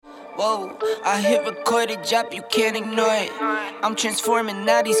Whoa, I hit record a drop, you can't ignore it. I'm transforming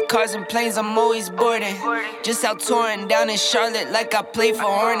now these cars and planes, I'm always boarding. Just out touring down in Charlotte like I play for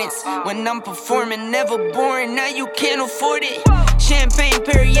Hornets. When I'm performing, never boring, now you can't afford it. Champagne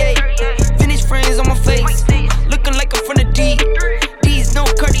Perrier, Finnish friends on my face. Looking like I'm from the deep, these no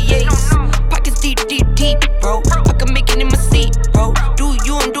Cartiers. Pockets deep, deep, deep, bro. I can make it in my seat, bro. Do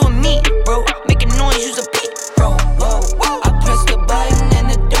you, I'm doing me, bro. Making noise, use a peep, bro. Whoa, I press the button and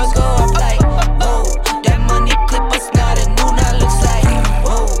the doors go off like, whoa. That money clip us now, the new now looks like,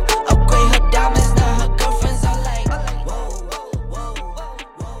 whoa. Upgrade her diamonds, now her girlfriends are like, whoa.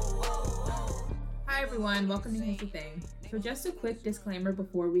 Hi everyone, welcome to Here's the Thing. So just a quick disclaimer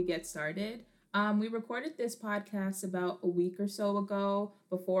before we get started. We recorded this podcast about a week or so ago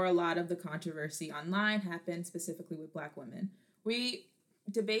before a lot of the controversy online happened, specifically with Black women. We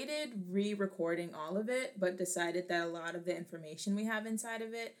debated re-recording all of it, but decided that a lot of the information we have inside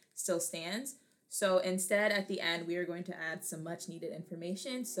of it still stands. So instead, at the end, we are going to add some much needed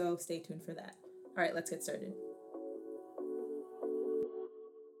information, so stay tuned for that. All right, let's get started.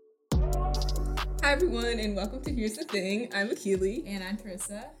 Hi everyone, and welcome to Here's the Thing. I'm Akili. And I'm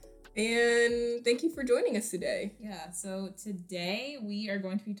Carissa. And thank you for joining us today. Yeah, so today we are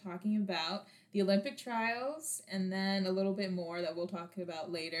going to be talking about the Olympic trials and then a little bit more that we'll talk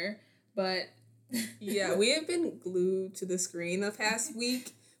about later. But yeah, we have been glued to the screen the past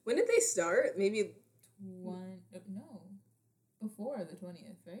week. When did they start? Maybe before the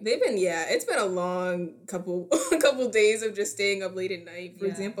 20th, right? It's been a long couple days of just staying up late at night. For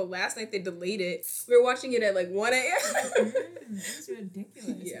example, last night they delayed it. We were watching it at like 1 a.m. It was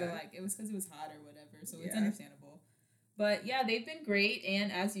ridiculous. Yeah. But it was because it was hot or whatever, so it's understandable. But yeah, they've been great,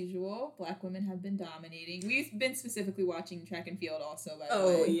 and as usual, Black women have been dominating. We've been specifically watching track and field also, by the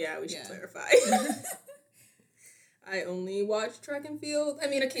way. Oh yeah, we should clarify. I only watch track and field. I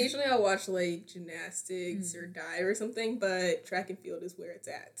mean, occasionally I'll watch like gymnastics or dive or something, but track and field is where it's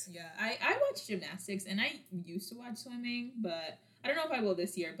at. Yeah, I watch gymnastics, and I used to watch swimming, but I don't know if I will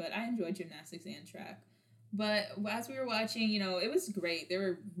this year, but I enjoy gymnastics and track. But as we were watching, it was great. There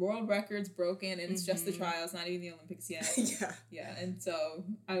were world records broken, and it's just the trials, not even the Olympics yet. Yeah, and so,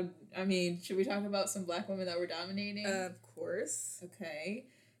 I mean, should we talk about some Black women that were dominating? Of course. Okay,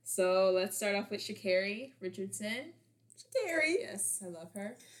 so let's start off with Sha'Carri Richardson. Sha'Carri. Yes, I love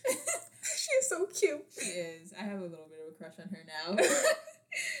her. She is so cute. She is. I have a little bit of a crush on her now.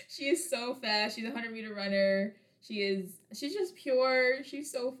 She is so fast. She's a 100-meter runner. She's just pure.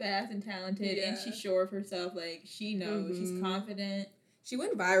 She's so fast and talented, and she's sure of herself. Like, she knows. She's confident. She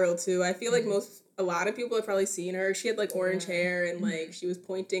went viral, too. I feel like a lot of people have probably seen her. She had, like, orange hair, and, like, she was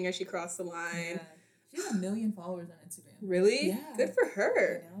pointing as she crossed the line. Yeah. She has 1 million followers on Instagram. Really? Yeah. Good for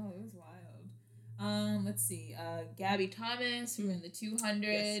her. I know, it was wild. Let's see. Gabby Thomas, who ran the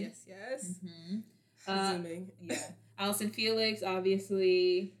 200. Yes. Zooming. Yeah. Allison Felix,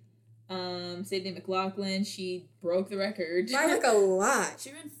 obviously. Sydney McLaughlin, she broke the record. By like a lot.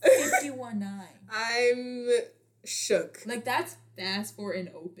 She ran 51.9. I'm shook. Like, that's fast for an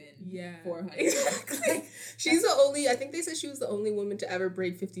open 400. Exactly. I think they said she was the only woman to ever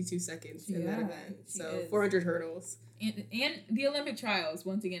break 52 seconds in that event. So 400 hurdles. And the Olympic trials,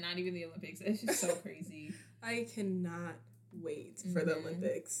 once again, not even the Olympics. It's just so crazy. I cannot wait for the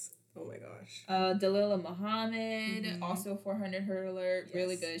Olympics. Oh my gosh. Dalilah Muhammad, also 400 hurler,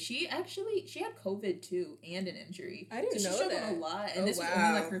 really good. She had COVID too and an injury. I didn't know that. She struggled a lot, and this was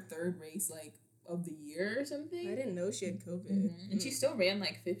only like her third race of the year or something. I didn't know she had COVID. And she still ran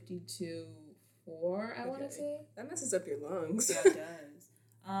like 52.4, I want to say. That messes up your lungs. Yeah, it does.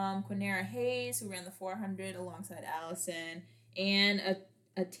 Quinera Hayes, who ran the 400 alongside Allison, and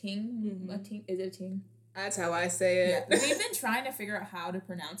a Ting. Is it a Ting? That's how I say it. Yeah. We've been trying to figure out how to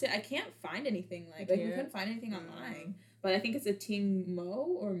pronounce it. I can't find anything we couldn't find anything online. But I think it's a Ting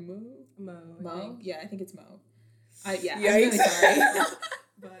Mo or Mo. Mo. Yeah, I think it's Mo. I'm really sorry.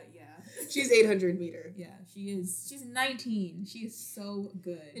 But yeah. She's 800 meter. Yeah, she is. She's 19. She is so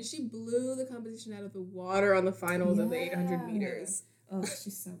good. And she blew the competition out of the water on the finals of the 800 meters. Oh,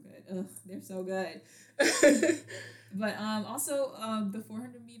 she's so good. Ugh, they're so good. But also the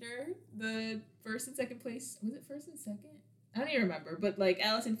 400 meter, the first and second place, was it first and second? I don't even remember, but like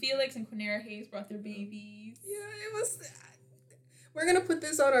Allison Felix and Quinera Hayes brought their babies. Yeah, it was. We're gonna put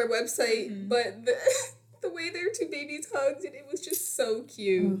this on our website, but the way their two babies hugged, it was just so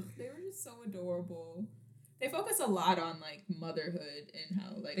cute. They were just so adorable. They focus a lot on like motherhood and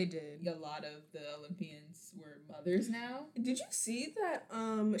how like they did. A lot of the Olympians were mothers now. Did you see that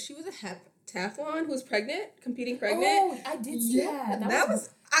she was a heptathlon who was competing pregnant? Oh, I did see that.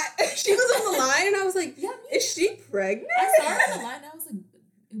 She was on the line and I was like, is she pregnant? I saw her on the line and I was like,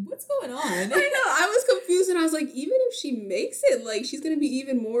 what's going on? I know. I was confused, and I was like, even if she makes it, like, she's gonna be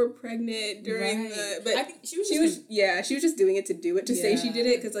even more pregnant during the. But I think she was just doing it to do it, to say she did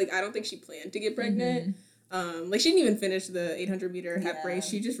it, because, like, I don't think she planned to get pregnant. Like, she didn't even finish the 800-meter hep race.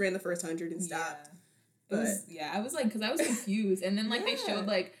 She just ran the first 100 and stopped. I was like, because I was confused, and then like they showed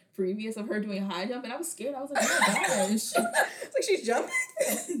like previous of her doing high jump, and I was scared. I was like, oh my gosh, it's like she's jumping.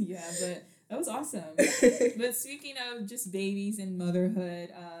 Yeah, but that was awesome. But speaking of just babies and motherhood,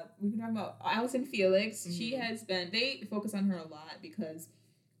 we've been talking about Allison Felix. She has been. They focus on her a lot because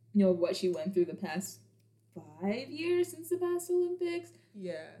you know what she went through the past 5 years since the past Olympics.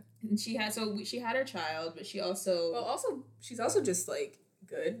 Yeah, and she had her child, but she also she's also just like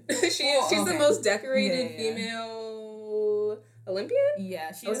good. She's the most decorated female Olympian.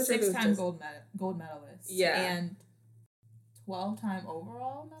 Yeah, she's a 6-time gold medalist. Yeah, and 12-time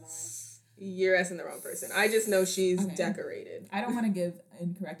overall medalist. You're asking the wrong person. I just know she's decorated. I don't want to give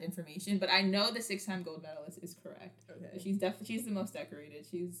incorrect information, but I know the 6-time gold medalist is correct. Okay, she's the most decorated.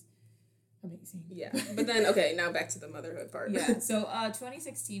 She's amazing. Yeah, but then now back to the motherhood part. Yeah, so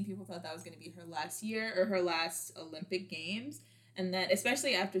 2016, people thought that was going to be her last year or her last Olympic Games. And then,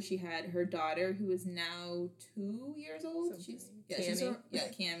 especially after she had her daughter, who is now 2 years old.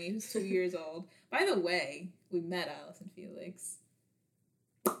 Cammie, who's 2 years old. By the way, we met Allison Felix.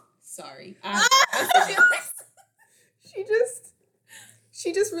 Sorry.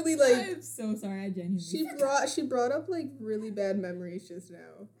 She just really like. I'm so sorry. I genuinely. She brought up like really bad memories just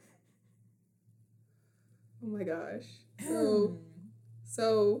now. Oh my gosh.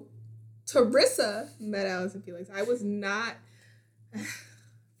 So Teresa met Allison Felix. I was not.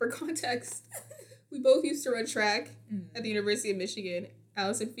 For context, we both used to run track at the University of Michigan.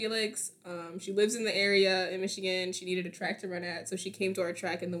 Allison Felix, she lives in the area in Michigan. She needed a track to run at, so she came to our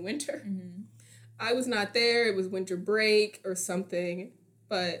track in the winter. I was not there. It was winter break or something.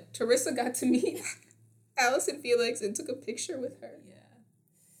 But Teresa got to meet Allison Felix and took a picture with her. Yeah.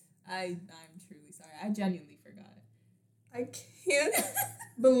 I'm truly sorry. I genuinely forgot. I can't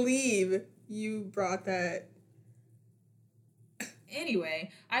believe you brought that. Anyway,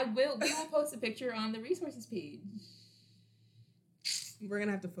 we will post a picture on the resources page. We're going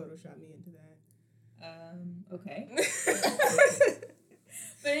to have to Photoshop me into that. Okay.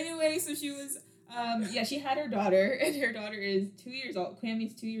 But anyway, so she was, she had her daughter, and her daughter is 2 years old.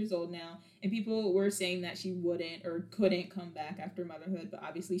 Cammie's 2 years old now, and people were saying that she wouldn't or couldn't come back after motherhood, but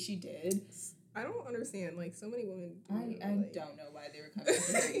obviously she did. I don't understand. Like, so many women. I don't know why they were coming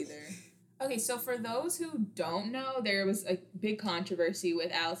after her either. Okay, so for those who don't know, there was a big controversy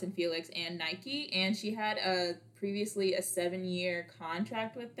with Allison Felix and Nike, and she had previously a 7-year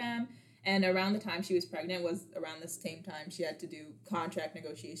contract with them, and around the time she was pregnant was around the same time she had to do contract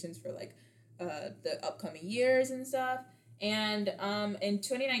negotiations for like the upcoming years and stuff. And in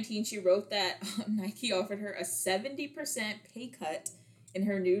 2019, she wrote that Nike offered her a 70% pay cut in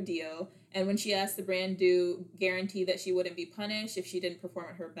her new deal, and when she asked the brand to guarantee that she wouldn't be punished if she didn't perform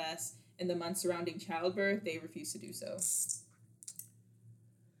at her best in the months surrounding childbirth, they refused to do so.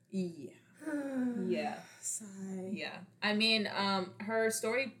 Yeah. Sigh. Yeah. I mean, her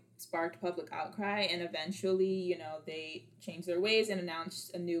story sparked public outcry, and eventually, they changed their ways and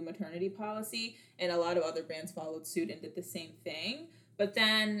announced a new maternity policy, and a lot of other brands followed suit and did the same thing. But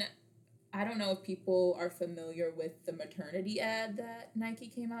then, I don't know if people are familiar with the maternity ad that Nike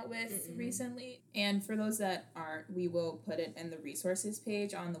came out with recently. And for those that aren't, we will put it in the resources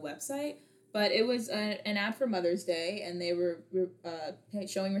page on the website. But it was an ad for Mother's Day, and they were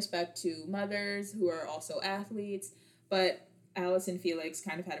showing respect to mothers who are also athletes. But Allison Felix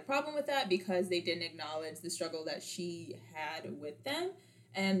kind of had a problem with that because they didn't acknowledge the struggle that she had with them.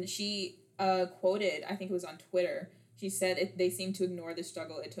 And she quoted, I think it was on Twitter, she said they seemed to ignore the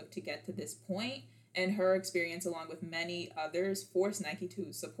struggle it took to get to this point, and her experience, along with many others, forced Nike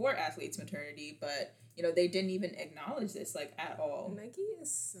to support athletes' maternity, but, they didn't even acknowledge this, at all. Nike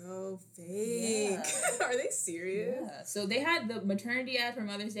is so fake. Yeah. Are they serious? Yeah. So they had the maternity ad for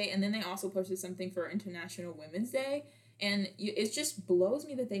Mother's Day, and then they also posted something for International Women's Day, and it just blows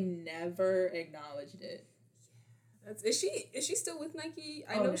me that they never acknowledged it. Is she still with Nike?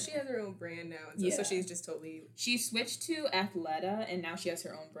 I know she has her own brand now, so she's just totally. She switched to Athleta, and now she has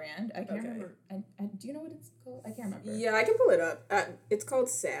her own brand. I can't remember. Do you know what it's called? I can't remember. Yeah, I can pull it up. It's called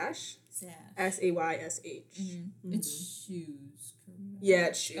Sash. Saysh. Mm-hmm. It's shoes. Yeah,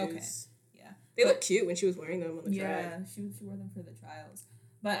 it's shoes. Okay. Yeah, they look cute when she was wearing them on the track. Yeah, she wore them for the trials.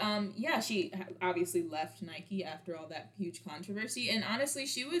 But she obviously left Nike after all that huge controversy, and honestly,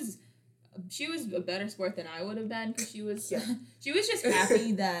 she was a better sport than I would have been, because she was just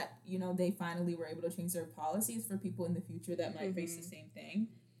happy that they finally were able to change their policies for people in the future that might face the same thing.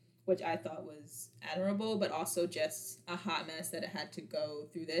 which I thought was admirable, but also just a hot mess that it had to go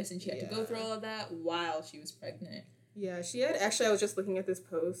through this, and she had to go through all of that while she was pregnant. Yeah, she had, actually, I was just looking at this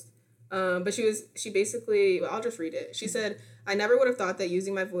post, but she basically, well, I'll just read it. She said, I never would have thought that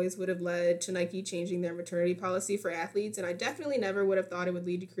using my voice would have led to Nike changing their maternity policy for athletes, and I definitely never would have thought it would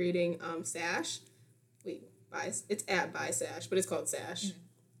lead to creating Sash. It's at Buy Sash, but it's called Sash.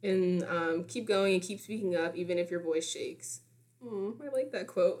 Mm-hmm. And keep going and keep speaking up, even if your voice shakes. I like that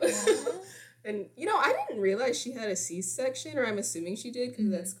quote. And, I didn't realize she had a C-section, or I'm assuming she did because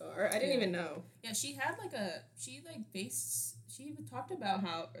of that scar. I didn't even know. Yeah, she had she talked about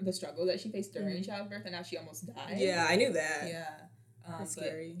how the struggle that she faced during childbirth and how she almost died. Yeah, I knew that. Yeah. That's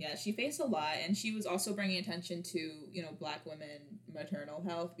scary. Yeah, she faced a lot, and she was also bringing attention to, Black women maternal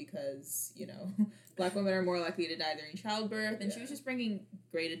health because, Black women are more likely to die during childbirth, and she was just bringing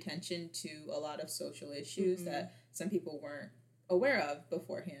great attention to a lot of social issues that some people weren't aware of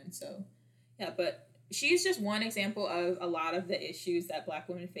beforehand. So, yeah, but she's just one example of a lot of the issues that Black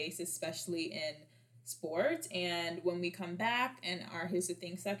women face, especially in sports. And when we come back in our Here's the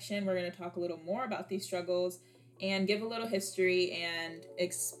Thing section, we're going to talk a little more about these struggles and give a little history and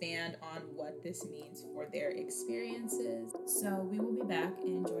expand on what this means for their experiences. So we will be back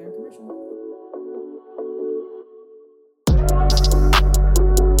and enjoy our commercial.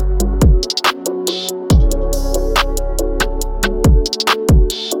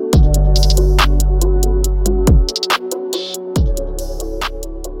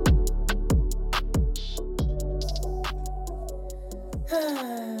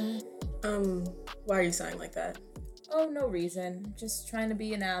 Why are you sighing like that? Oh, no reason. Just trying to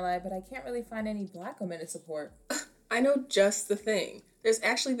be an ally, but I can't really find any Black women to support. I know just the thing. There's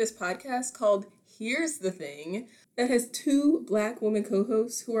actually this podcast called Here's the Thing that has 2 Black women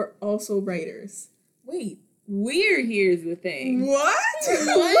co-hosts who are also writers. Wait, we're Here's the Thing. What?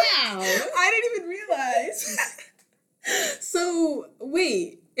 Wow. I didn't even realize. So,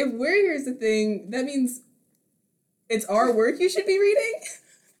 wait, if we're Here's the Thing, that means it's our work you should be reading?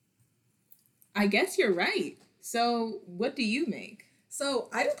 I guess you're right. So, what do you make? So,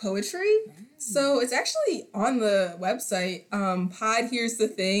 I do poetry. So, it's actually on the website,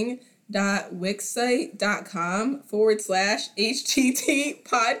 podhere'sthething.wixsite.com/HTT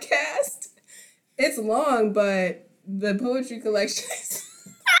podcast. It's long, but the poetry collection is...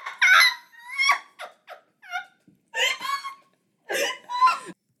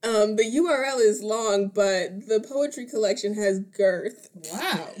 the URL is long, but the poetry collection has girth.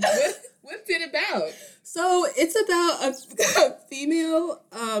 Wow. What's it about? So it's about a female,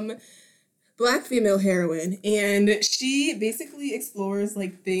 Black female heroine, and she basically explores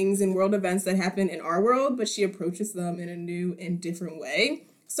like things and world events that happen in our world, but she approaches them in a new and different way.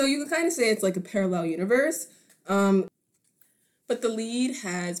 So you can kind of say it's like a parallel universe. But the lead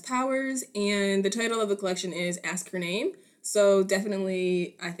has powers, and the title of the collection is Ask Her Name. So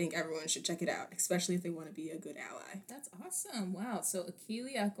definitely, I think everyone should check it out, especially if they want to be a good ally. That's awesome. Wow. So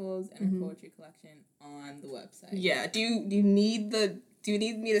Akili Eccles and her poetry collection on the website. Yeah. Do you need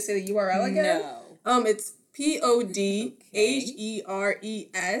me to say the URL again? No. It's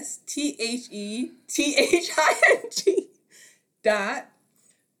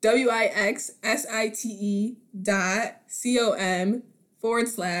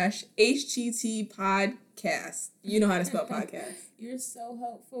podcast. You know how to spell podcast. You're so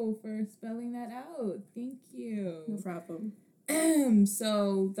helpful for spelling that out. Thank you. No problem.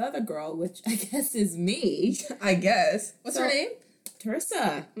 So the other girl, which I guess is me. I guess. What's her name?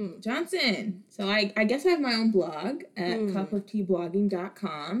 Teresa Johnson. So I guess I have my own blog at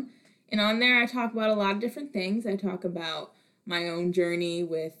cupofteablogging.com. And on there I talk about a lot of different things. I talk about my own journey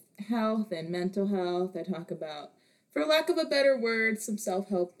with health and mental health. I talk about, for lack of a better word, some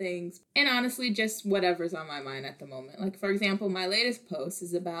self-help things. And honestly, just whatever's on my mind at the moment. Like, for example, my latest post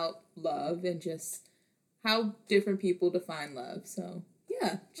is about love and just how different people define love. So,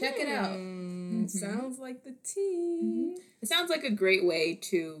 yeah, check it out. Sounds like the tea. It sounds like a great way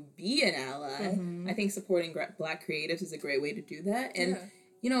to be an ally. I think supporting Black creatives is a great way to do that. And,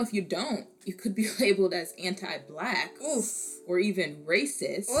 if you don't, you could be labeled as anti-Black. Or even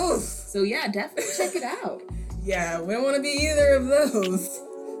racist. So, yeah, definitely check it out. Yeah, we don't want to be either of those.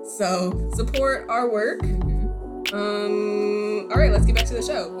 So, support our work. All right, let's get back to the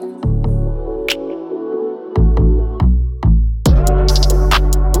show.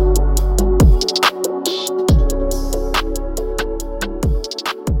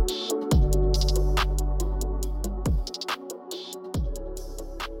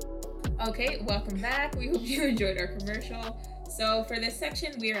 Okay, welcome back. We hope you enjoyed our commercial. So for this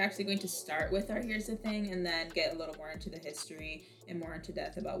section, we are actually going to start with our Here's the Thing and then get a little more into the history and more into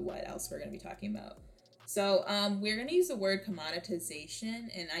depth about what else we're going to be talking about. So we're going to use the word commoditization,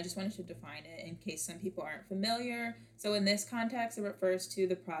 and I just wanted to define it in case some people aren't familiar. So in this context, it refers to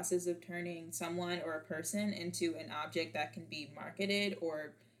the process of turning someone or a person into an object that can be marketed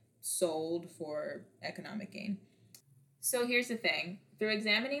or sold for economic gain. So here's the thing. Through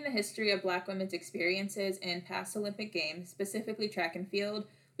examining the history of Black women's experiences in past Olympic Games, specifically track and field,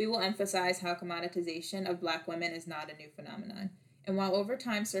 we will emphasize how commoditization of Black women is not a new phenomenon. And while over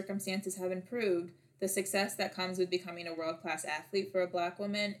time circumstances have improved, the success that comes with becoming a world-class athlete for a Black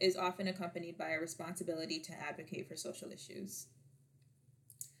woman is often accompanied by a responsibility to advocate for social issues.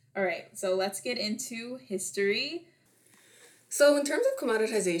 All right, so let's get into history. So in terms of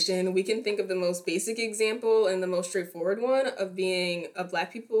commoditization, we can think of the most basic example and the most straightforward one of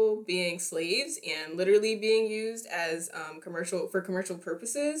Black people being slaves and literally being used as commercial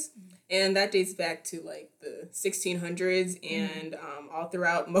purposes. And that dates back to like the 1600s and all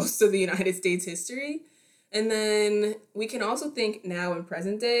throughout most of the United States history. And then we can also think now in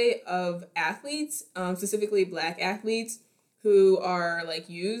present day of athletes, specifically Black athletes, who are like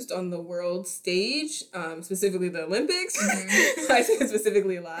used on the world stage, specifically the Olympics. I say it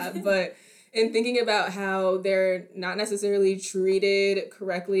specifically a lot, but in thinking about how they're not necessarily treated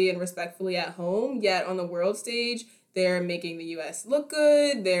correctly and respectfully at home, yet on the world stage, they're making the U.S. look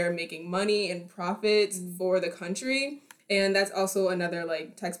good, they're making money and profits for the country, and that's also another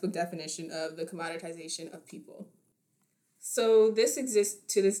like textbook definition of the commoditization of people. So this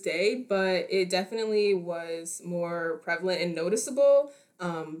exists to this day, but it definitely was more prevalent and noticeable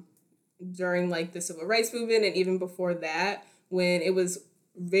during like the civil rights movement and even before that, when it was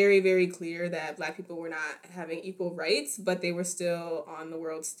very, very clear that Black people were not having equal rights, but they were still on the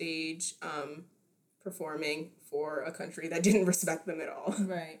world stage performing for a country that didn't respect them at all.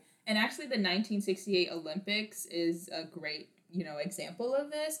 Right. And actually the 1968 Olympics is a great, example of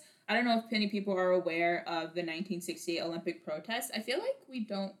this. I don't know if many people are aware of the 1968 Olympic protest. I feel like we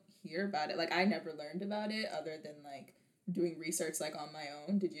don't hear about it. Like, I never learned about it other than, like, doing research, like, on my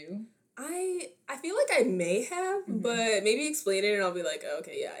own. Did you? I feel like I may have, but maybe explain it and I'll be like, oh,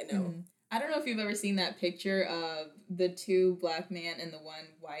 okay, yeah, I know. I don't know if you've ever seen that picture of the two Black men and the one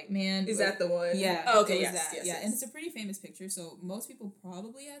white man. Is that the one? Yeah. Oh, okay, yes. Yes. And it's a pretty famous picture, so most people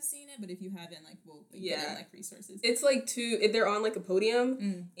probably have seen it, but if you haven't, like, we'll get in, like, resources. It's like they're on, like, a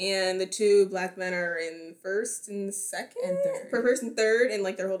podium, and the two Black men are in first and second? And third. First and third, and,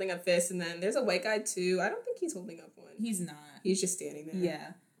 like, they're holding up fists, and then there's a white guy, too. I don't think he's holding up one. He's not. He's just standing there.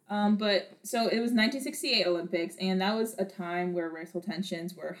 Yeah. But so it was 1968 Olympics, and that was a time where racial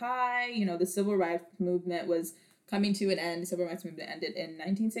tensions were high. The civil rights movement was coming to an end. The civil rights movement ended in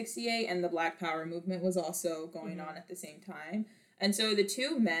 1968, and the Black Power movement was also going on at the same time. And so the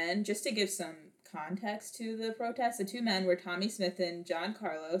two men, just to give some context to the protest, the two men were Tommy Smith and John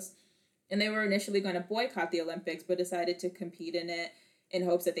Carlos, and they were initially going to boycott the Olympics, but decided to compete in it in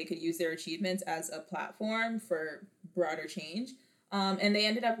hopes that they could use their achievements as a platform for broader change. And they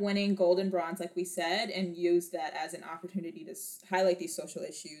ended up winning gold and bronze, like we said, and used that as an opportunity to highlight these social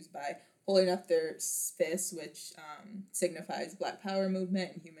issues by holding up their fists, which signifies Black Power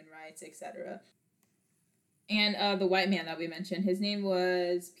movement and human rights, etc. And the white man that we mentioned, his name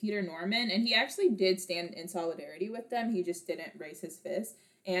was Peter Norman, and he actually did stand in solidarity with them. He just didn't raise his fist,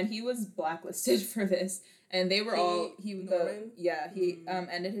 and he was blacklisted for this. And they were ended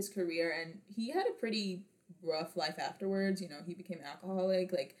his career, and he had a pretty rough life afterwards. He became an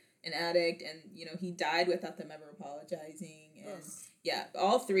alcoholic, like an addict, and he died without them ever apologizing. And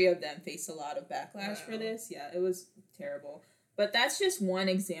all three of them faced a lot of backlash for this. It was terrible. But that's just one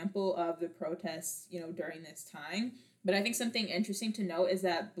example of the protests, during this time. But I think something interesting to note is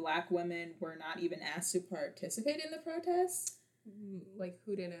that Black women were not even asked to participate in the protests. Like,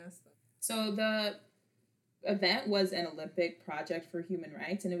 who didn't ask them? So the event was an Olympic project for human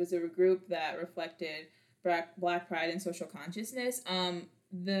rights, and it was a group that reflected Black pride and social consciousness.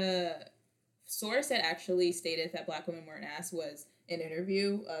 The source that actually stated that Black women weren't asked was an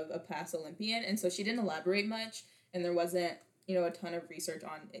interview of a past Olympian, and so she didn't elaborate much, and there wasn't, a ton of research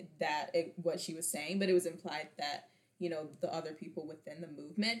on what she was saying, but it was implied that, the other people within the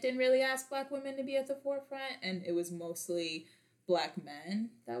movement didn't really ask Black women to be at the forefront, and it was mostly Black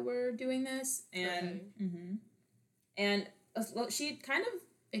men that were doing this, and and she kind of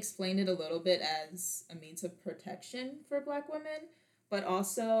explained it a little bit as a means of protection for Black women, but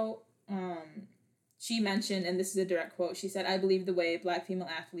also she mentioned, and this is a direct quote, she said, "I believe the way Black female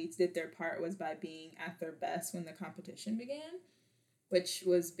athletes did their part was by being at their best when the competition began," which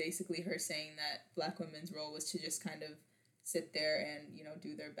was basically her saying that Black women's role was to just kind of sit there and,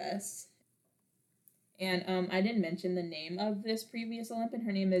 do their best. And I didn't mention the name of this previous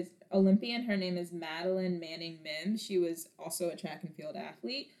Olympian. Her name is Madeline Manning Mims. She was also a track and field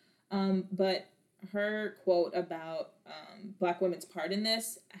athlete. But her quote about Black women's part in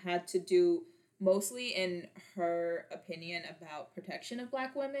this had to do mostly, in her opinion, about protection of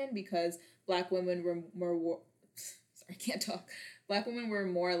Black women, because Black women were more Black women were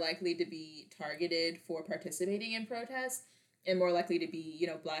more likely to be targeted for participating in protests and more likely to be,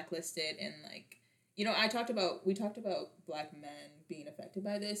 blacklisted and we talked about Black men being affected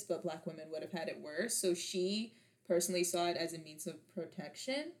by this, but Black women would have had it worse. So she personally saw it as a means of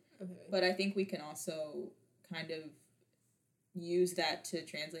protection. Okay. But I think we can also kind of use that to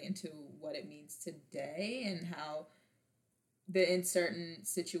translate into what it means today and how in certain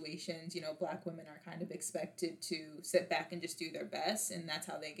situations, Black women are kind of expected to sit back and just do their best, and that's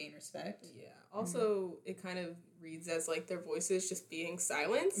how they gain respect. Yeah. Also, it kind of reads as like their voices just being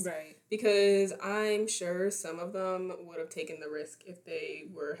silenced. Right. Because I'm sure some of them would have taken the risk if they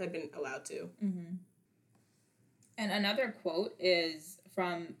had been allowed to. Mm-hmm. And another quote is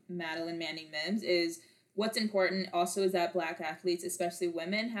from Madeline Manning Mims is, "What's important also is that Black athletes, especially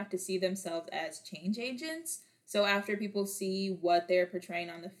women, have to see themselves as change agents. So after people see what they're portraying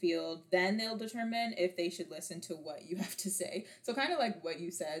on the field, then they'll determine if they should listen to what you have to say." So kind of like what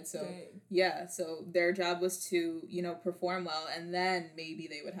you said. So yeah, so their job was to, perform well, and then maybe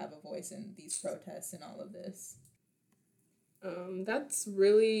they would have a voice in these protests and all of this. That's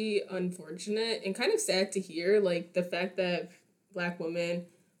really unfortunate and kind of sad to hear, like the fact that Black women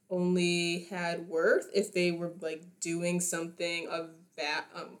only had worth if they were like doing something of that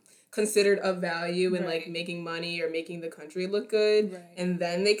considered of value and like making money or making the country look good, and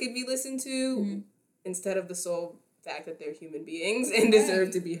then they could be listened to instead of the sole fact that they're human beings and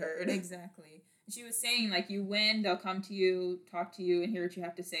deserve to be heard. Exactly. She was saying, like, you win, they'll come to you, talk to you, and hear what you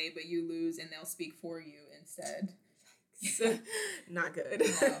have to say, but you lose and they'll speak for you instead. Not good.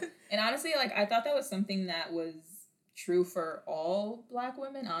 No. And honestly, like, I thought that was something that was true for all Black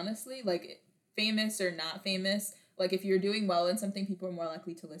women, honestly. Like, famous or not famous, like, if you're doing well in something, people are more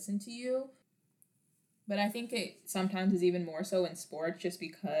likely to listen to you. But I think it sometimes is even more so in sports, just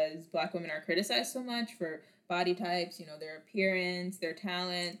because Black women are criticized so much for body types, their appearance, their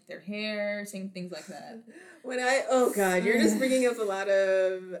talent, their hair, saying things like that. You're just bringing up a lot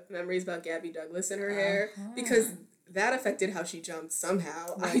of memories about Gabby Douglas and her hair, because that affected how she jumped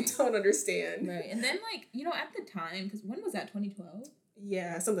somehow. Right. I don't understand. Right. And then, like, at the time, because when was that, 2012?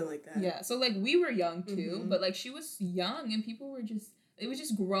 Yeah, something like that. Yeah, so, like, we were young, too, but, like, she was young, and people were just, it was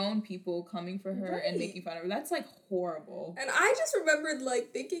just grown people coming for her and making fun of her. That's, like, horrible. And I just remembered,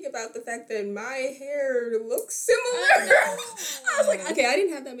 like, thinking about the fact that my hair looks similar. I was like, okay, I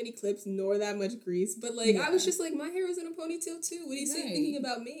didn't have that many clips nor that much grease, but, like, I was just like, my hair was in a ponytail, too. What are you saying, thinking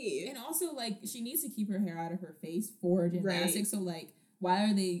about me? And also, like, she needs to keep her hair out of her face for gymnastics, so, like, why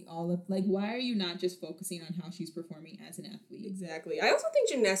are they why are you not just focusing on how she's performing as an athlete? Exactly. I also think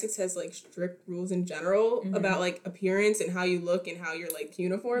gymnastics has, like, strict rules in general about, like, appearance and how you look and how your, like,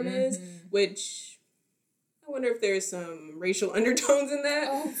 uniform is, which I wonder if there's some racial undertones in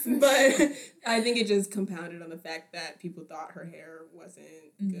that. But sure. I think it just compounded on the fact that people thought her hair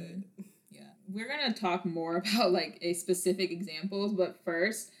wasn't good. Yeah. We're going to talk more about, like, a specific examples, but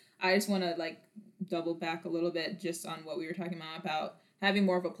first, I just want to, like, double back a little bit just on what we were talking about having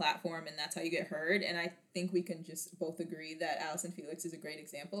more of a platform, and that's how you get heard. And I think we can just both agree that Allison Felix is a great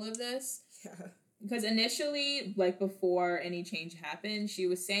example of this. Yeah. Because initially, like, before any change happened, she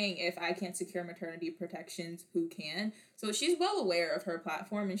was saying, if I can't secure maternity protections, who can? So she's well aware of her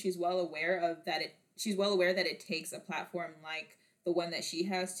platform, and she's well aware that it takes a platform like the one that she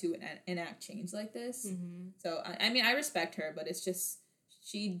has to enact change like this. Mm-hmm. So, I mean, I respect her, but it's just,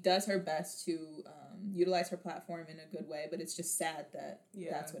 she does her best to utilize her platform in a good way, but it's just sad that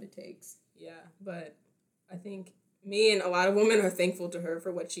that's what it takes. Yeah, but I think me and a lot of women are thankful to her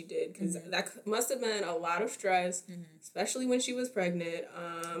for what she did, because that must have been a lot of stress, especially when she was pregnant.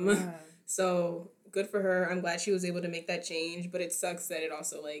 So good for her. I'm glad she was able to make that change, but it sucks that it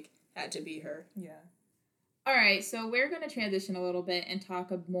also, like, had to be her. Yeah. All right, so we're going to transition a little bit and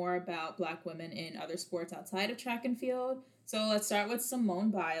talk more about Black women in other sports outside of track and field. So let's start with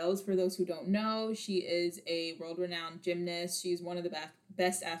Simone Biles. For those who don't know, she is a world-renowned gymnast. She's one of the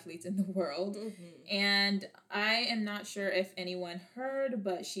best athletes in the world. Mm-hmm. And I am not sure if anyone heard,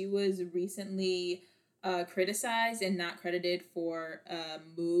 but she was recently criticized and not credited for a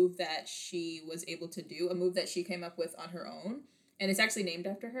move that she was able to do, a move that she came up with on her own. And it's actually named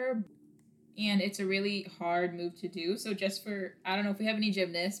after her. And it's a really hard move to do. So just for, I don't know if we have any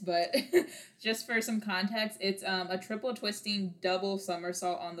gymnasts, but just for some context, it's a triple twisting, double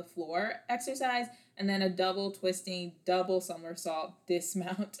somersault on the floor exercise, and then a double twisting, double somersault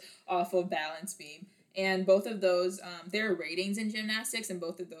dismount off of balance beam. And both of those, there are ratings in gymnastics, and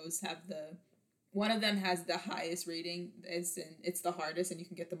both of those have one of them has the highest rating, it's the hardest, and you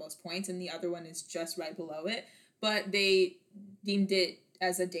can get the most points, and the other one is just right below it. But they deemed it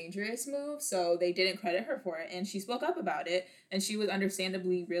as a dangerous move, so they didn't credit her for it, and she spoke up about it, and she was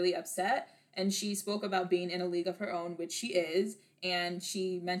understandably really upset, and she spoke about being in a league of her own, which she is, and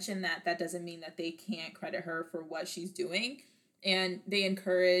she mentioned that doesn't mean that they can't credit her for what she's doing, and they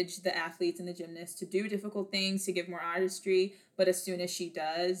encourage the athletes and the gymnasts to do difficult things, to give more artistry, but as soon as she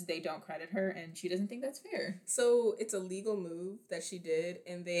does, they don't credit her, and she doesn't think that's fair. So it's a legal move that she did,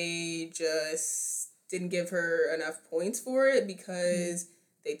 and they just didn't give her enough points for it because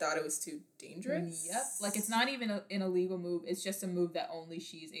they thought it was too dangerous. Yep. Like, it's not even an illegal move. It's just a move that only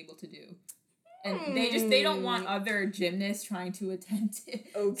she's able to do. And they don't want other gymnasts trying to attempt it.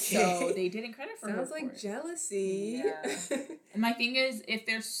 Okay. So they didn't credit for her. Sounds like jealousy. Yeah. And my thing is, if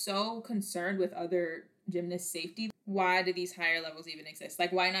they're so concerned with other gymnast safety, why do these higher levels even exist?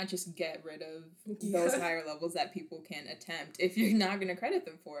 Like, why not just get rid of those higher levels that people can attempt if you're not going to credit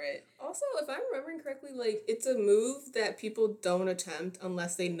them for it? Also, if I'm remembering correctly, like, it's a move that people don't attempt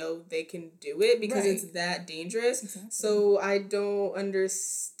unless they know they can do it because it's that dangerous. Exactly. So I don't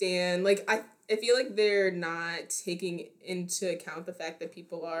understand. Like, I feel like they're not taking into account the fact that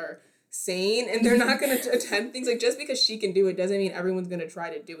people are sane and they're not going to attempt things. Like, just because she can do it doesn't mean everyone's going to try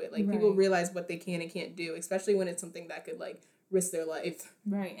to do it. Like, people realize what they can and can't do, especially when it's something that could, like, risk their life.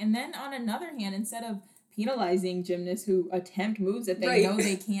 Right. And then on another hand, instead of penalizing gymnasts who attempt moves that they know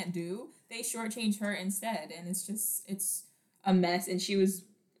they can't do, they shortchange her instead. And it's a mess. And she was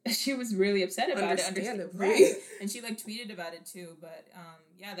really upset about it. Understandably. And she, like, tweeted about it too. But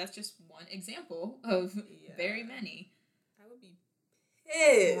yeah, that's just one example of very many. I would be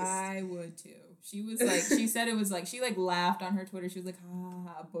pissed. I would too. She was like, she said it was like, she like laughed on her Twitter. She was like,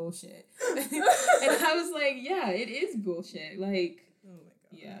 bullshit. And I was like, yeah, it is bullshit. Like, oh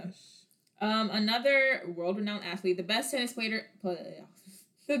my gosh. Yeah. Another world-renowned athlete, the best tennis player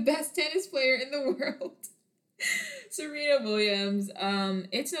in the world, Serena Williams.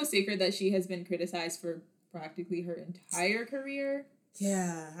 It's no secret that she has been criticized for practically her entire career.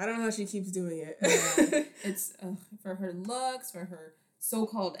 Yeah, I don't know how she keeps doing it. Yeah. It's for her looks, for her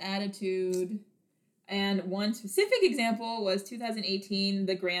so-called attitude. And one specific example was 2018,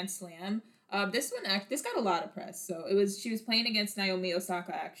 the Grand Slam. This got a lot of press. So she was playing against Naomi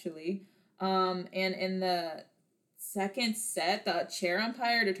Osaka, actually. And in the second set, the chair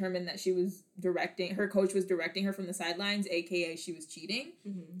umpire determined that her coach was directing her from the sidelines, aka she was cheating.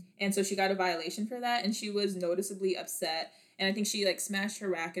 Mm-hmm. And so she got a violation for that, and she was noticeably upset. And I think she, like, smashed her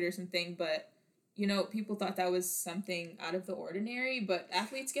racket or something, but, you know, people thought that was something out of the ordinary, but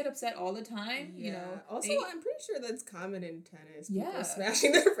athletes get upset all the time, you know. Also, I'm pretty sure that's common in tennis, people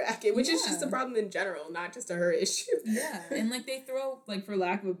smashing their racket, which is just a problem in general, not just a her issue. Yeah, and, like, they throw, like, for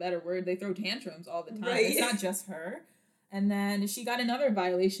lack of a better word, they throw tantrums all the time. Right. It's not just her. And then she got another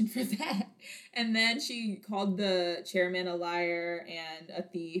violation for that. And then she called the chairman a liar and a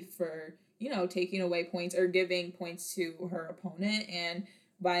thief for, you know, taking away points or giving points to her opponent and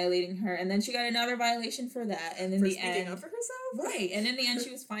violating her. And then she got another violation for that. And in the end, speaking up for herself? Right. And in the end, she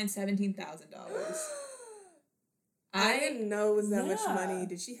was fined $17,000. I didn't know it was that much money.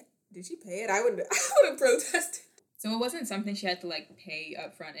 Did she pay it? I would have protested. So it wasn't something she had to, like, pay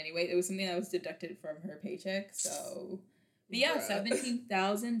up front anyway. It was something that was deducted from her paycheck. So, but yeah,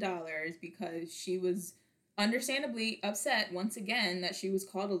 $17,000 because she was understandably upset once again that she was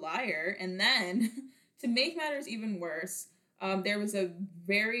called a liar. And then, to make matters even worse, there was a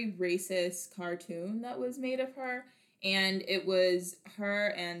very racist cartoon that was made of her, and it was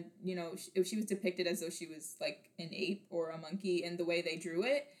her, and, you know, she was depicted as though she was, like, an ape or a monkey in the way they drew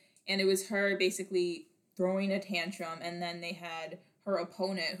it, and it was her basically throwing a tantrum, and then they had her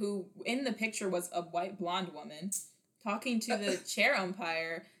opponent, who in the picture was a white blonde woman, talking to the chair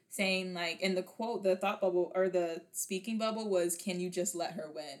umpire, saying, like, in the quote, the thought bubble, or the speaking bubble was, "Can you just let her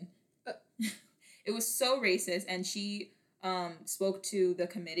win?" It was so racist, and she spoke to the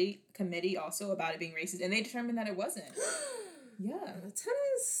committee also about it being racist, and they determined that it wasn't. Yeah.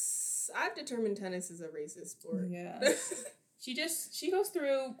 Tennis, I've determined tennis is a racist sport. Yeah. She goes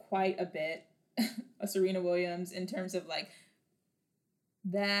through quite a bit, Serena Williams, in terms of, like,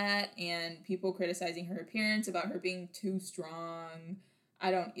 that and people criticizing her appearance, about her being too strong.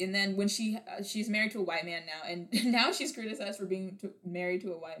 And then when she's married to a white man now, and now she's criticized for being married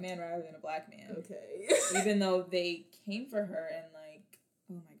to a white man rather than a black man. Okay. Even though they came for her and like,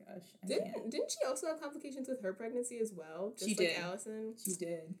 oh my gosh. Didn't she also have complications with her pregnancy as well? Just she like did. Allison? She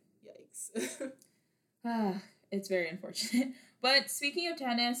did. Yikes. It's very unfortunate. But speaking of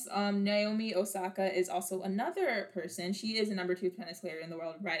tennis, Naomi Osaka is also another person. She is the number 2 tennis player in the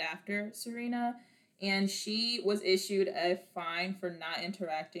world right after Serena. And she was issued a fine for not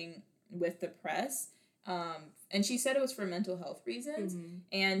interacting with the press. And she said it was for mental health reasons. Mm-hmm.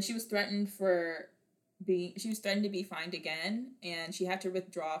 And she was threatened to be fined again. And she had to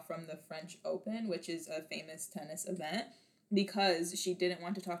withdraw from the French Open, which is a famous tennis event, because she didn't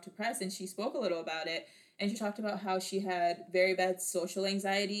want to talk to press. And she spoke a little about it. And she talked about how she had very bad social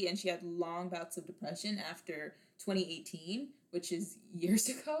anxiety and she had long bouts of depression after 2018, which is years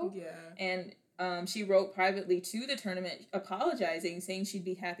ago. Yeah. And she wrote privately to the tournament apologizing, saying she'd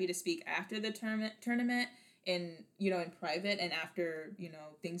be happy to speak after the tournament in private and after,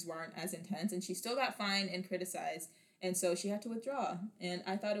 things weren't as intense. And she still got fined and criticized. And so she had to withdraw. And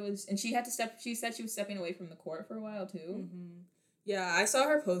I thought she said she was stepping away from the court for a while too. Mm-hmm. Yeah, I saw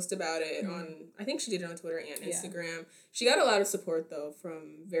her post about it I think she did it on Twitter and Instagram. Yeah. She got a lot of support, though,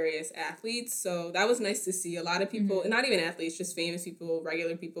 from various athletes. So that was nice to see. A lot of people, and not even athletes, just famous people,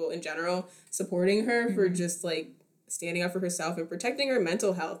 regular people in general, supporting her for just, like, standing up for herself and protecting her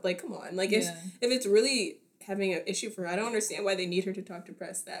mental health. Like, come on. Like, if it's really having an issue for her, I don't understand why they need her to talk to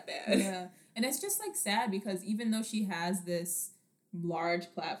press that bad. Yeah, and it's just, like, sad because even though she has this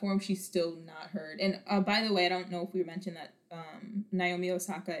large platform, she's still not heard. And by the way, I don't know if we mentioned that Naomi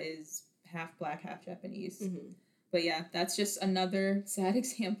Osaka is half black, half Japanese. Mm-hmm. But yeah, that's just another sad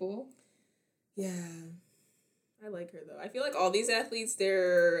example. Yeah. I like her though. I feel like all these athletes,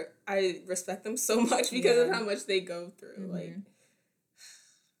 I respect them so much because of how much they go through. Mm-hmm. Like,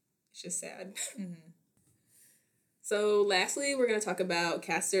 it's just sad. Mm-hmm. So lastly, we're going to talk about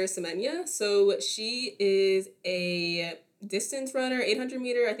Caster Semenya. So she is a distance runner, 800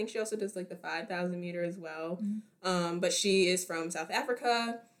 meter. I think she also does like the 5,000 meter as well. Mm-hmm. But she is from South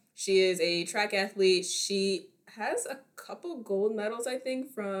Africa. She is a track athlete. She has a couple gold medals, I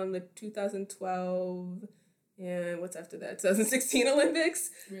think, from the 2012 and what's after that, 2016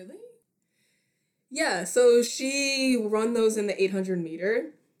 Olympics. Really? Yeah, so she won those in the 800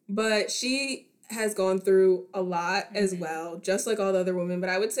 meter, but she has gone through a lot as well, just like all the other women. But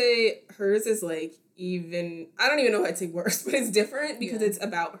I would say hers is like I don't even know how to say worse, but it's different because it's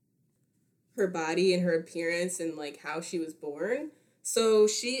about her body and her appearance and like how she was born. So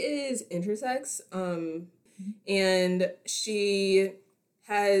she is intersex, and she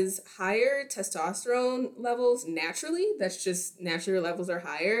has higher testosterone levels naturally. That's just natural levels are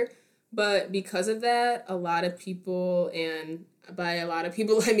higher. But because of that, a lot of people, and by a lot of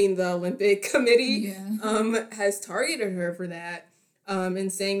people, I mean the Olympic Committee, has targeted her for that,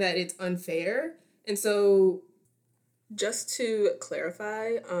 and saying that it's unfair. And so, just to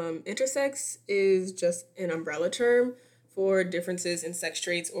clarify, intersex is just an umbrella term for differences in sex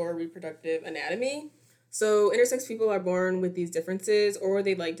traits or reproductive anatomy. So intersex people are born with these differences, or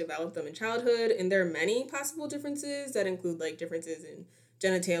they like develop them in childhood, and there are many possible differences that include like differences in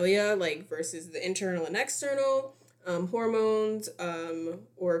genitalia, like versus the internal and external, hormones,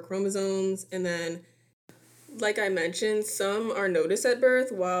 or chromosomes, and then, like I mentioned, some are noticed at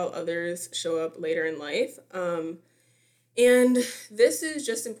birth while others show up later in life. And this is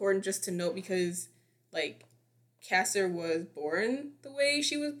just important just to note because, like, Caster was born the way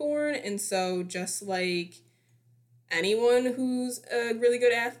she was born, and so just like anyone who's a really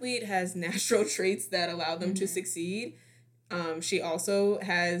good athlete has natural traits that allow them to succeed, she also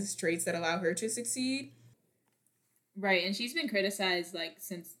has traits that allow her to succeed. Right, and she's been criticized, like,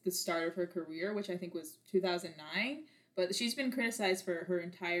 since the start of her career, which I think was 2009, but she's been criticized for her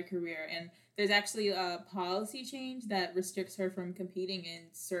entire career, and there's actually a policy change that restricts her from competing in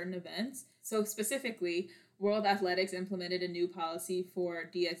certain events. So specifically, World Athletics implemented a new policy for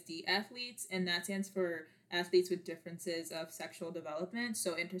DSD athletes, and that stands for athletes with differences of sexual development,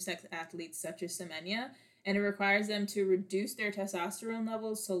 so intersex athletes such as Semenya, and it requires them to reduce their testosterone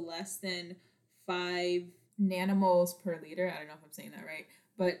levels to less than 5 nanomoles per liter. I don't know if I'm saying that right,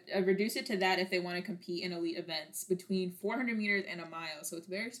 but reduce it to that if they want to compete in elite events between 400 meters and a mile. So it's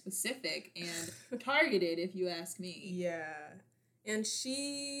very specific and targeted, if you ask me. Yeah. And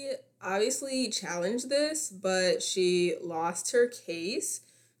she obviously challenged this, but she lost her case.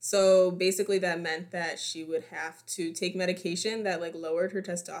 So basically that meant that she would have to take medication that like lowered her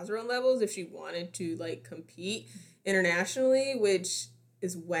testosterone levels if she wanted to like compete internationally, which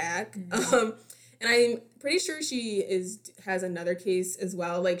is whack. And I'm pretty sure she has another case as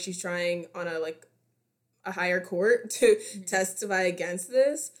well. Like, she's trying on a higher court to testify against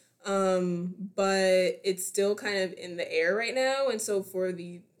this. But it's still kind of in the air right now. And so for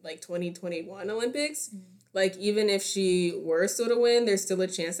the 2021 Olympics, like, even if she were still to win, there's still a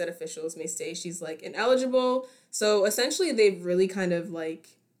chance that officials may say she's ineligible. So essentially they've really kind of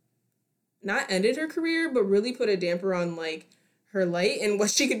not ended her career, but really put a damper on her light and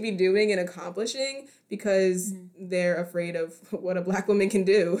what she could be doing and accomplishing because they're afraid of what a Black woman can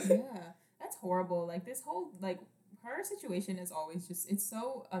do. Yeah, that's horrible. This whole her situation is always it's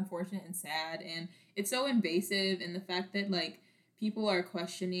so unfortunate and sad, and it's so invasive in the fact that people are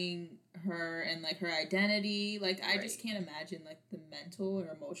questioning her and her identity. I just can't imagine the mental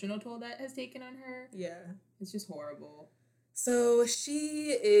or emotional toll that has taken on her. Yeah, it's just horrible. So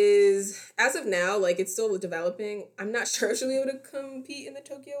she is, as of now, it's still developing. I'm not sure if she'll be able to compete in the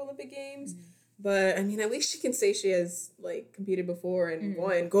Tokyo Olympic Games. But, I mean, at least she can say she has, competed before and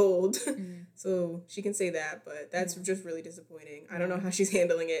won gold. So she can say that, but that's just really disappointing. I don't know how she's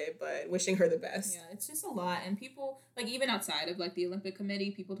handling it, but wishing her the best. Yeah, it's just a lot. And people, even outside of, the Olympic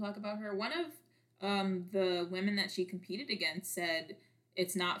Committee, people talk about her. One of the women that she competed against said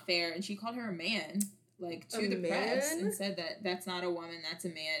it's not fair, and she called her a man. To the press and said that that's not a woman, that's a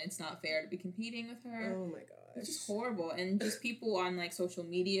man. It's not fair to be competing with her. Oh my gosh. It's just horrible. And just people on social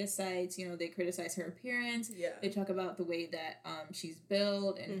media sites, they criticize her appearance. Yeah. They talk about the way that she's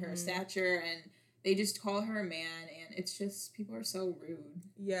built and her stature, and they just call her a man, and it's just, people are so rude.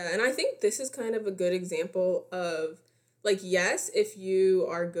 Yeah, and I think this is kind of a good example of yes, if you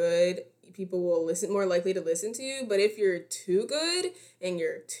are good, people will more likely to listen to you. But if you're too good and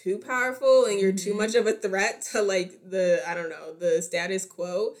you're too powerful and you're too much of a threat to the status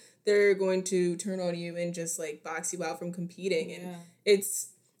quo, they're going to turn on you and just box you out from competing. And it's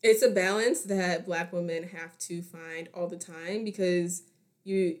a balance that Black women have to find all the time, because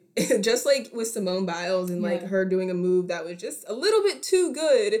you just with Simone Biles and her doing a move that was just a little bit too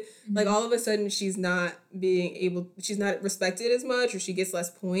good, all of a sudden she's not respected as much, or she gets less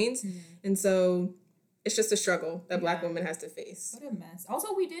points. And so it's just a struggle that Black women has to face. What a mess.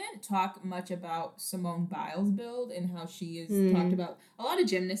 Also, we didn't talk much about Simone Biles' build and how she is talked about. A lot of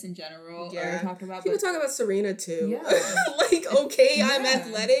gymnasts in general are talked about. People talk about Serena too. Yeah. Okay, I'm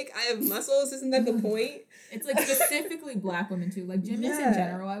athletic, I have muscles, isn't that the point? It's specifically Black women too. Gymnasts in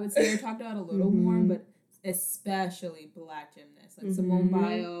general, I would say, are talked about a little more, but especially Black gymnasts. Simone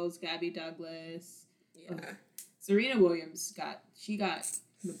Biles, Gabby Douglas. Yeah. Serena Williams got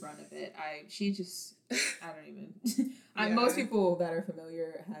the brunt of it. Most people that are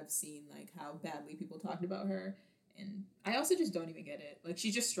familiar have seen how badly people talked about her, and I also just don't even get it.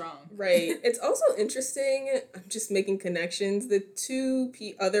 She's just strong. Right. It's also interesting, I'm just making connections, the two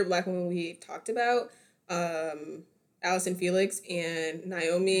other Black women we talked about, Allison Felix and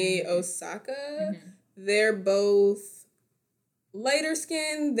Naomi Osaka, they're both lighter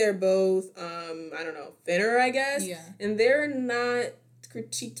skinned, they're both thinner, I guess. Yeah. And they're not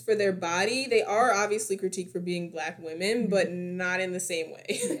critiqued for their body. They are obviously critiqued for being Black women, but not in the same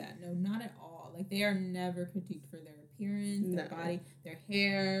way. Yeah, no, not at all. They are never critiqued for their appearance, their body, their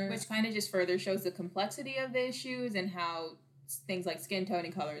hair, which kind of just further shows the complexity of the issues and how things like skin tone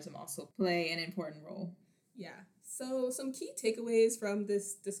and colorism also play an important role. Yeah. So some key takeaways from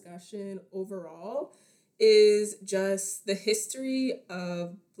this discussion overall is just the history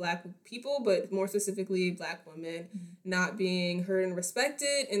of Black people, but more specifically Black women, not being heard and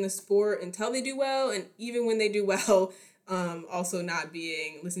respected in the sport until they do well, and even when they do well, also not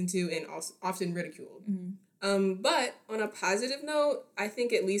being listened to and also often ridiculed. But on a positive note, I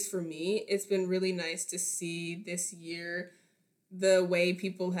think, at least for me, it's been really nice to see this year the way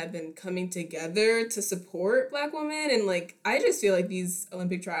people have been coming together to support Black women. And I just feel these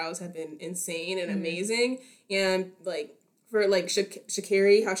Olympic trials have been insane and amazing. And for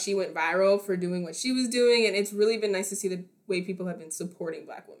Sha'Carri, how she went viral for doing what she was doing, and it's really been nice to see the way people have been supporting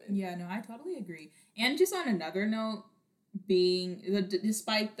Black women. Yeah, no, I totally agree. And just on another note,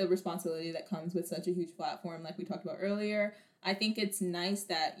 despite the responsibility that comes with such a huge platform like we talked about earlier, I think it's nice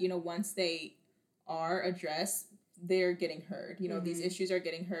that once they are addressed, they're getting heard. These issues are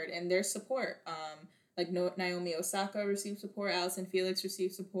getting heard, and there's support. Naomi Osaka received support, Allison Felix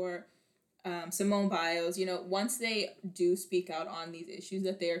received support, Simone Biles. Once they do speak out on these issues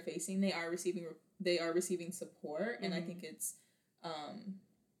that they are facing, they are receiving support, and I think it's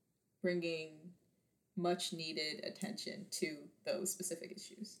bringing much needed attention to those specific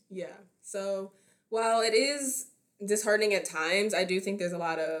issues. Yeah. So while it is disheartening at times, I do think there's a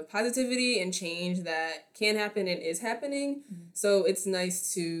lot of positivity and change that can happen and is happening. Mm-hmm. So it's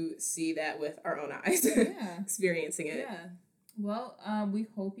nice to see that with our own eyes, experiencing it. Yeah. Well, we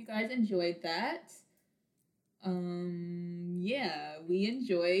hope you guys enjoyed that. Yeah, we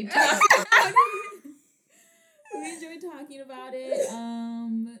enjoyed talking about it.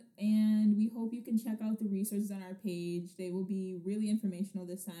 And we hope you can check out the resources on our page. They will be really informational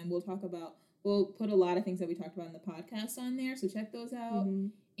this time. We'll put a lot of things that we talked about in the podcast on there, so check those out. Mm-hmm.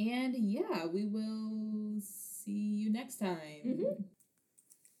 And yeah, we will see you next time. Mm-hmm.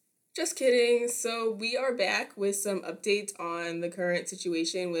 Just kidding. So we are back with some updates on the current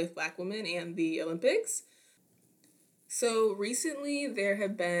situation with Black women and the Olympics. So recently there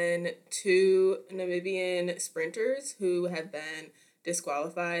have been 2 Namibian sprinters who have been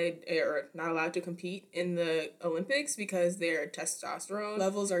disqualified or not allowed to compete in the Olympics because their testosterone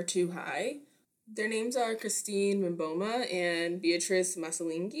levels are too high. Their names are Christine Mboma and Beatrice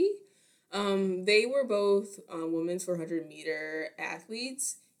Masalingi. They were both women's 400-meter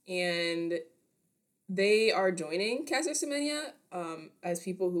athletes, and they are joining Caster Semenya as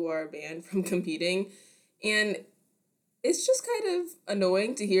people who are banned from competing. And it's just kind of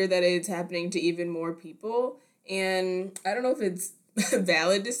annoying to hear that it's happening to even more people. And I don't know if it's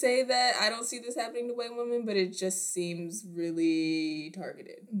valid to say that I don't see this happening to white women, but it just seems really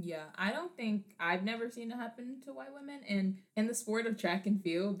targeted. Yeah, I've never seen it happen to white women. And in the sport of track and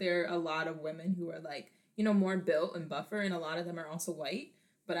field, there are a lot of women who are like, more built and buffer, and a lot of them are also white.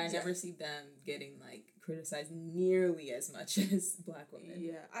 But I never see them getting criticized nearly as much as Black women.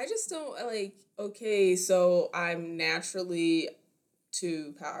 Yeah, I just don't okay, so I'm naturally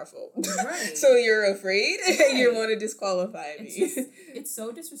too powerful. Right. So you're afraid? Right. You want to disqualify me. It's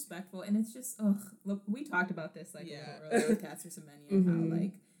so disrespectful, and it's just, look, we talked about this earlier with Caster Semenya, mm-hmm.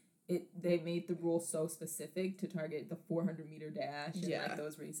 how they made the rule so specific to target the 400-meter dash and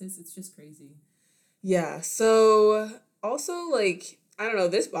those races. It's just crazy. Yeah, so also I don't know,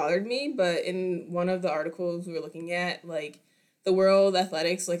 this bothered me, but in one of the articles we were looking at, the World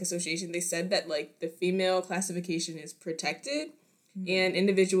Athletics Association, they said that the female classification is protected, mm-hmm. and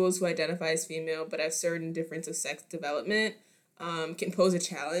individuals who identify as female but have certain difference of sex development can pose a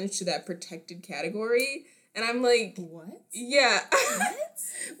challenge to that protected category. And I'm like, what? Yeah. What?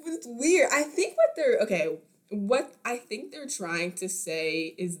 It's weird. I think what I think they're trying to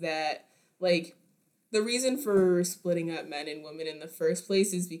say is that the reason for splitting up men and women in the first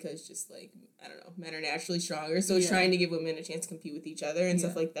place is because just I don't know, men are naturally stronger, so trying to give women a chance to compete with each other and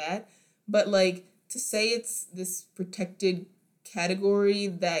stuff like that. But to say it's this protected category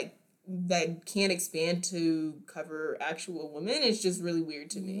that can't expand to cover actual women is just really weird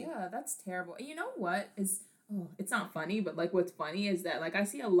to me. Yeah, that's terrible. You know what is? Oh, it's not funny, but what's funny is that I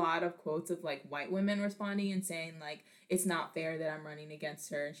see a lot of quotes of white women responding and saying it's not fair that I'm running against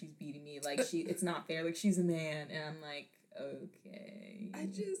her and she's beating me. It's not fair. She's a man, and I'm okay. I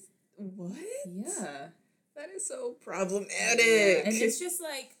just what? Yeah, that is so problematic. Yeah. And it's just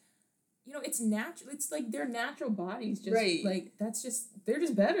it's natural. It's their natural bodies. Just right. That's just they're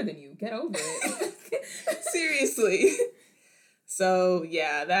just better than you. Get over it. Seriously. So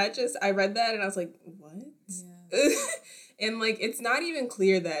yeah, I read that and I was like, what? Yeah. And it's not even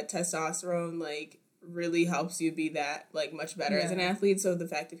clear that testosterone really helps you be that much better as an athlete. So the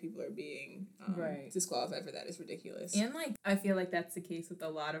fact that people are being disqualified for that is ridiculous. And I feel like that's the case with a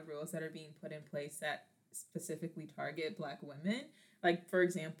lot of rules that are being put in place that specifically target Black women. For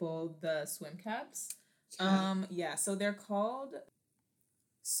example, the swim caps. So they're called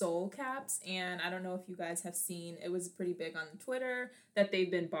soul caps, and I don't know if you guys have seen, it was pretty big on Twitter that they've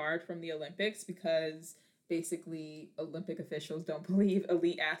been barred from the Olympics because basically Olympic officials don't believe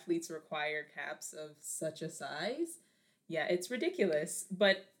elite athletes require caps of such a size. Yeah, it's ridiculous,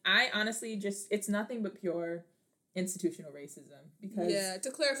 but I honestly it's nothing but pure institutional racism because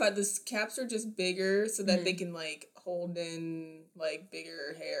to clarify, the caps are just bigger so that they can hold in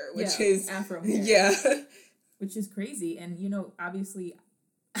bigger hair, which is afro hair. Yeah. Which is crazy, and obviously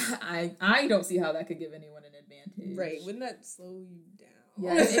I don't see how that could give anyone an advantage. Right. Wouldn't that slow you down?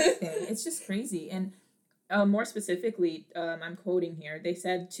 Yeah, it's just crazy. And more specifically, I'm quoting here, they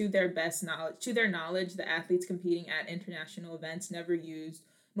said, to their knowledge, the athletes competing at international events never used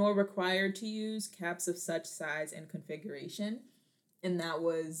nor required to use caps of such size and configuration. And that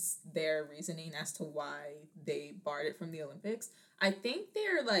was their reasoning as to why they barred it from the Olympics. I think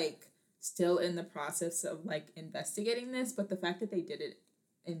they're still in the process of investigating this, but the fact that they did it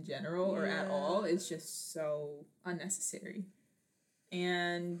in general or at all is just so unnecessary.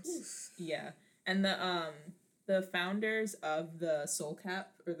 And and the founders of the Soul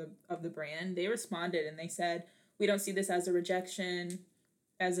Cap of the brand, they responded and they said, We don't see this as a rejection,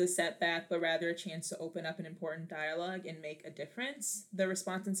 as a setback, but rather a chance to open up an important dialogue and make a difference. The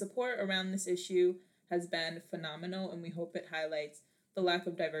response and support around this issue has been phenomenal, and we hope it highlights the lack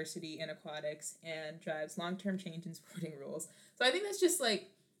of diversity in aquatics and drives long-term change in sporting rules. So I think that's just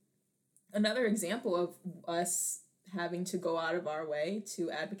like another example of us having to go out of our way to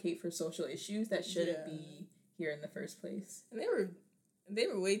advocate for social issues that shouldn't be here in the first place. And they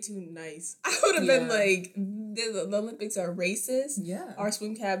were way too nice. I would have been like, the Olympics are racist. Yeah. Our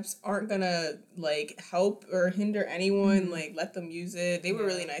swim caps aren't gonna like help or hinder anyone. Like, let them use it. They were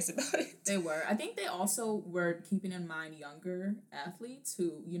really nice about it. They were. I think they also were keeping in mind younger athletes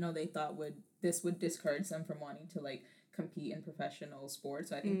who, you know, they thought this would discourage them from wanting to like compete in professional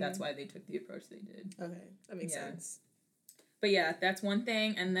sports. So I think that's why they took the approach they did. Okay, that makes sense. But yeah, that's one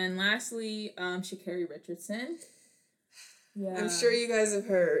thing. And then lastly, Sha'Carri Richardson. Yeah. I'm sure you guys have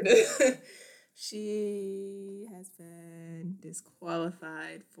heard. She has been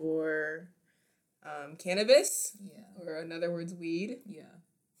disqualified for cannabis. Yeah. Or in other words, weed. Yeah.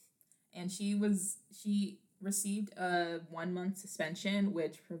 And she received a 1-month suspension,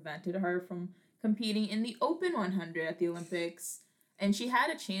 which prevented her from competing in the Open 100 at the Olympics. And she had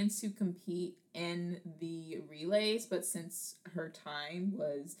a chance to compete in the relays, but since her time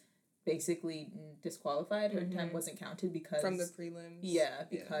was basically disqualified, her time wasn't counted because... From the prelims. Yeah,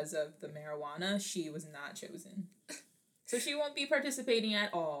 because of the marijuana, she was not chosen. So she won't be participating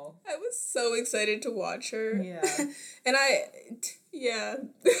at all. I was so excited to watch her. Yeah.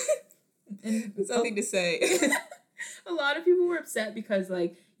 And there's nothing to say. A lot of people were upset because,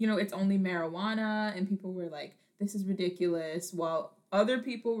 like, you know, it's only marijuana, and people were like, this is ridiculous, while other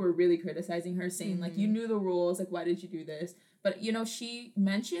people were really criticizing her, saying, like, you knew the rules, like, why did you do this? But, you know, she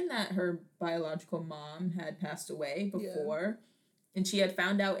mentioned that her biological mom had passed away before, and she had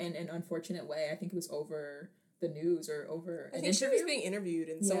found out in an unfortunate way. I think it was over the news or over an interview. She was being interviewed,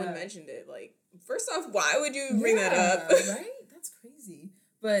 and someone mentioned it. Like, first off, why would you bring that up? Right? That's crazy.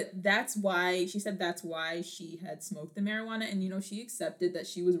 But that's why she had smoked the marijuana, and, you know, she accepted that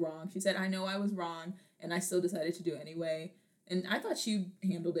she was wrong. She said, I know I was wrong, and I still decided to do it anyway. And I thought she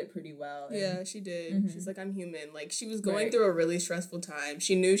handled it pretty well. Yeah, she did. She's like, I'm human. Like, she was going through a really stressful time.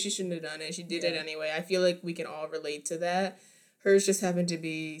 She knew she shouldn't have done it. She did it anyway. I feel like we can all relate to that. Hers just happened to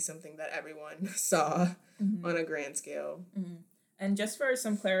be something that everyone saw on a grand scale. And just for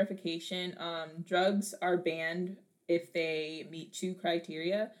some clarification, drugs are banned if they meet 2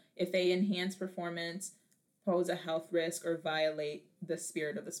 criteria: if they enhance performance, pose a health risk, or violate the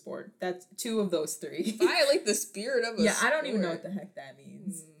spirit of the sport. That's 2 of those 3. Violate the spirit of a sport? Yeah, I don't even know what the heck that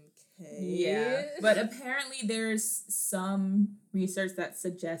means. Okay. Yeah, but apparently there's some research that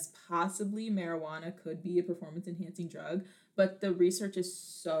suggests possibly marijuana could be a performance-enhancing drug, but the research is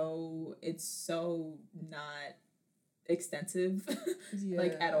so not extensive,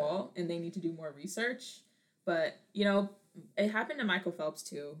 like, at all, and they need to do more research. But, you know, it happened to Michael Phelps,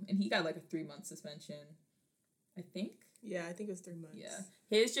 too, and he got, like, a 3-month suspension, I think. Yeah, I think it was 3 months. Yeah.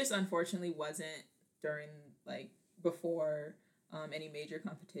 His just unfortunately wasn't during, like, before any major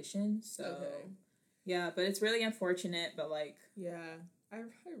competition, so... Yeah, but it's really unfortunate, but, like... Yeah, I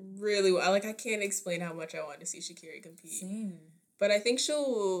really... I can't explain how much I want to see Sha'Carri compete. Same. But I think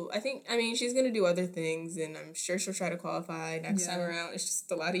she's going to do other things, and I'm sure she'll try to qualify next time around. It's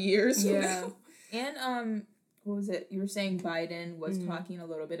just a lot of years from now. And, what was it? You were saying Biden was talking a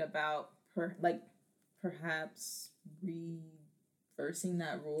little bit about perhaps reversing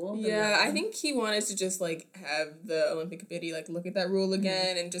that rule. Yeah, I think he wanted to just, like, have the Olympic Committee, like, look at that rule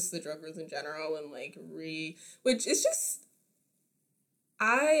again, and just the drug rules in general, and, like, which is just...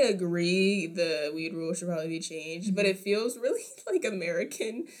 I agree the weed rule should probably be changed, but it feels really, like,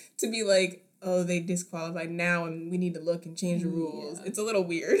 American to be like, oh, they disqualified now and we need to look and change the rules. It's a little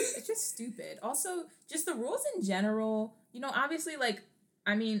weird. It's just stupid. Also, just the rules in general, you know, obviously, like,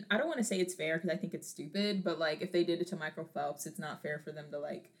 I mean, I don't want to say it's fair because I think it's stupid, but, like, if they did it to Michael Phelps, it's not fair for them to,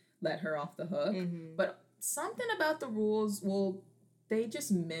 like, let her off the hook. But something about the rules they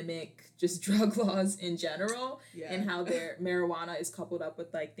just mimic just drug laws in general and how their marijuana is coupled up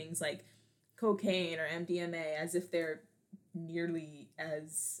with, like, things like cocaine or MDMA as if they're nearly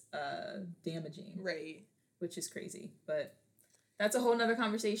as damaging. Right. Which is crazy. But that's a whole nother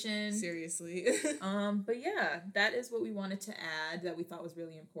conversation. Seriously. But yeah, that is what we wanted to add that we thought was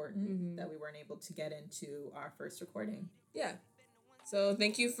really important that we weren't able to get into our first recording. Yeah. So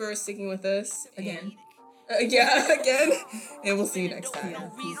thank you for sticking with us. Again. Again. And we'll see you next time.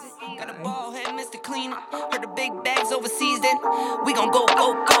 Got a ball head, Mr. Cleaner. Heard the big bags overseas, then we gon' go.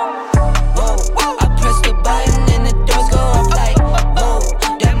 Whoa, I pressed the button.